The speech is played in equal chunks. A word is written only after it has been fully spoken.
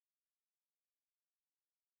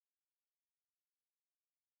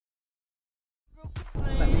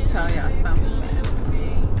tell y'all something.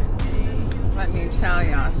 Let me tell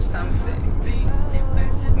y'all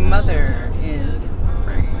something. Mother is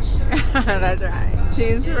free. That's right.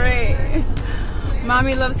 She's free.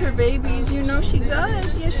 Mommy loves her babies. You know she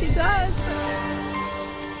does. Yes, she does.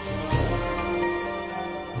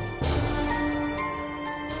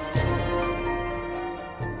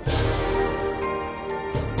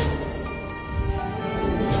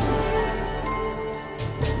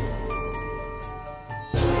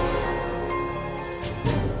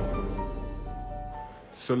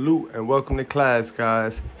 Salute and welcome to class,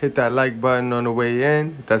 guys. Hit that like button on the way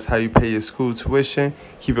in. That's how you pay your school tuition.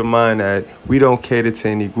 Keep in mind that we don't cater to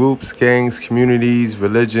any groups, gangs, communities,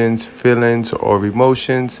 religions, feelings, or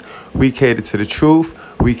emotions. We cater to the truth.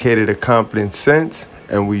 We cater to common sense.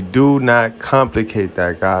 And we do not complicate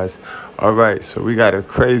that, guys. All right, so we got a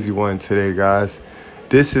crazy one today, guys.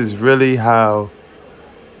 This is really how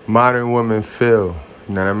modern women feel.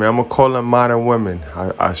 You know what I mean? I'm going to call them modern women.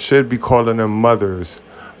 I should be calling them mothers.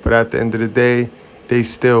 But at the end of the day, they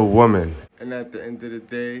still women. And at the end of the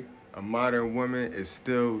day, a modern woman is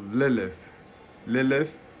still Lilith.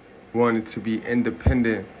 Lilith wanted to be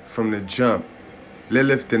independent from the jump.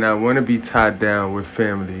 Lilith did not want to be tied down with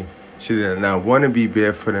family. She did not want to be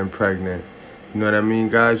barefoot and pregnant. You know what I mean,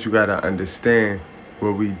 guys? You got to understand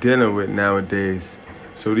what we dealing with nowadays.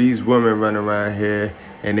 So these women run around here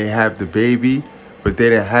and they have the baby, but they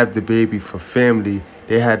didn't have the baby for family.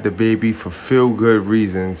 They had the baby for feel-good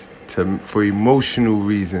reasons, for emotional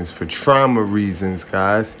reasons, for trauma reasons,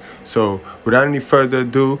 guys. So without any further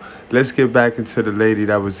ado, let's get back into the lady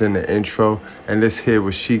that was in the intro, and let's hear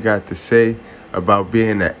what she got to say about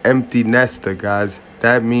being an empty nester, guys.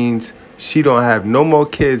 That means she don't have no more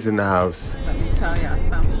kids in the house. Let me tell y'all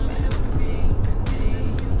something.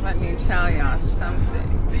 Let me tell y'all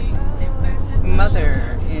something.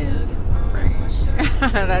 Mother is free.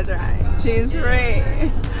 That's right. She's free.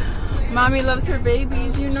 Mommy loves her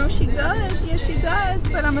babies. You know she does. Yes, she does.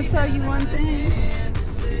 But I'm going to tell you one thing.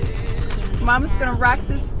 Mama's going to rock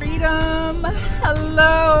this freedom.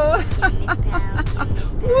 Hello.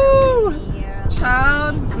 Woo.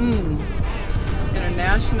 Child.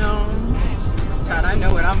 International. Child, I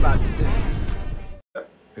know what I'm about to do.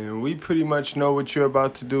 And we pretty much know what you're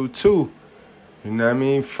about to do, too. You know what I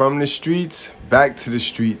mean? From the streets, back to the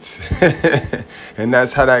streets. And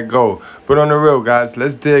that's how that go. But on the real, guys,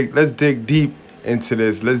 let's dig deep into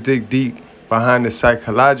this. Let's dig deep behind the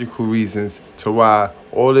psychological reasons to why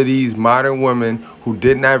all of these modern women who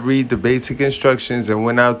did not read the basic instructions and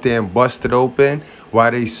went out there and busted open, why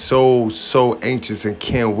they so anxious and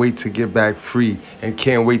can't wait to get back free and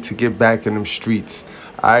can't wait to get back in them streets.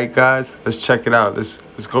 All right, guys, let's check it out. Let's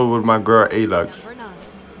go with my girl, A-Lux.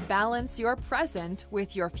 Balance your present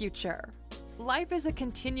with your future. Life is a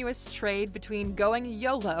continuous trade between going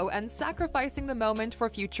YOLO and sacrificing the moment for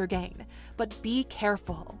future gain. But be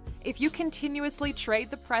careful. If you continuously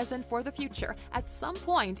trade the present for the future, at some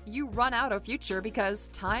point you run out of future because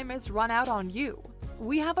time is run out on you.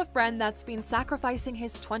 We have a friend that's been sacrificing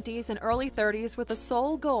his 20s and early 30s with the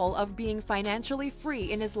sole goal of being financially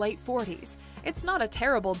free in his late 40s. It's not a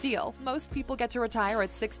terrible deal. Most people get to retire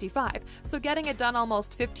at 65, so getting it done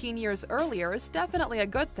almost 15 years earlier is definitely a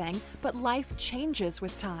good thing, but life changes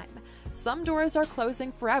with time. Some doors are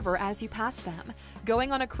closing forever as you pass them.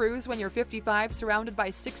 Going on a cruise when you're 55 surrounded by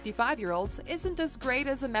 65-year-olds isn't as great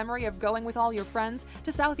as a memory of going with all your friends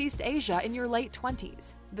to Southeast Asia in your late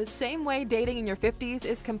 20s. The same way dating in your 50s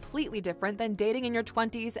is completely different than dating in your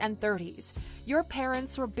 20s and 30s. Your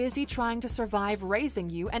parents were busy trying to survive raising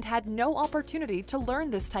you and had no opportunity to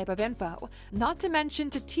learn this type of info, not to mention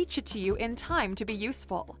to teach it to you in time to be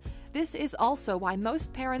useful. This is also why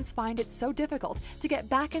most parents find it so difficult to get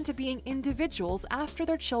back into being individuals after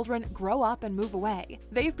their children grow up and move away.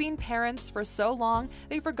 They've been parents for so long,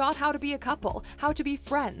 they forgot how to be a couple, how to be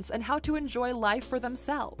friends, and how to enjoy life for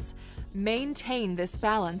themselves. Maintain this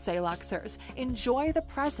balance, A-Luxers. Enjoy the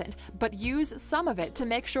present, but use some of it to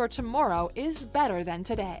make sure tomorrow is better than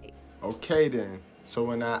today. Okay then, so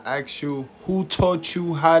when I ask you who taught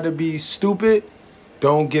you how to be stupid,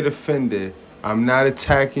 don't get offended. I'm not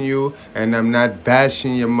attacking you and I'm not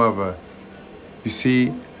bashing your mother. You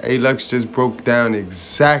see, A-Lux just broke down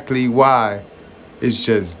exactly why it's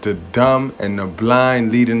just the dumb and the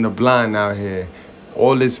blind leading the blind out here.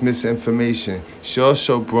 All this misinformation. She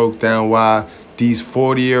also broke down why these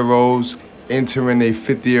 40-year-olds entering their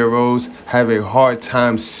 50-year-olds have a hard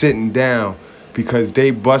time sitting down because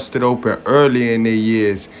they busted open early in their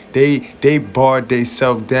years. They barred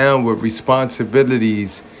themselves down with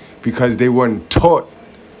responsibilities because they weren't taught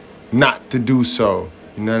not to do so.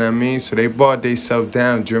 You know what I mean? So they bought themselves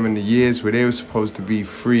down during the years where they were supposed to be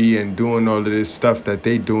free and doing all of this stuff that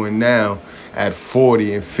they doing now at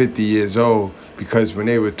 40 and 50 years old, because when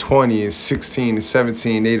they were 20 and 16 and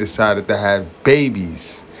 17, they decided to have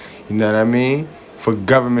babies. You know what I mean? For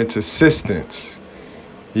government assistance.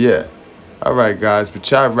 Yeah. All right, guys. But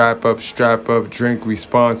y'all wrap up, strap up, drink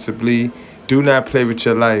responsibly. Do not play with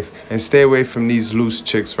your life. And stay away from these loose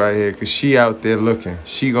chicks right here, because she out there looking.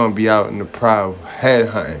 She going to be out in the prowl, head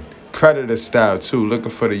hunting. Predator style, too.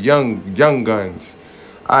 Looking for the young guns.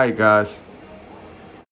 All right, guys.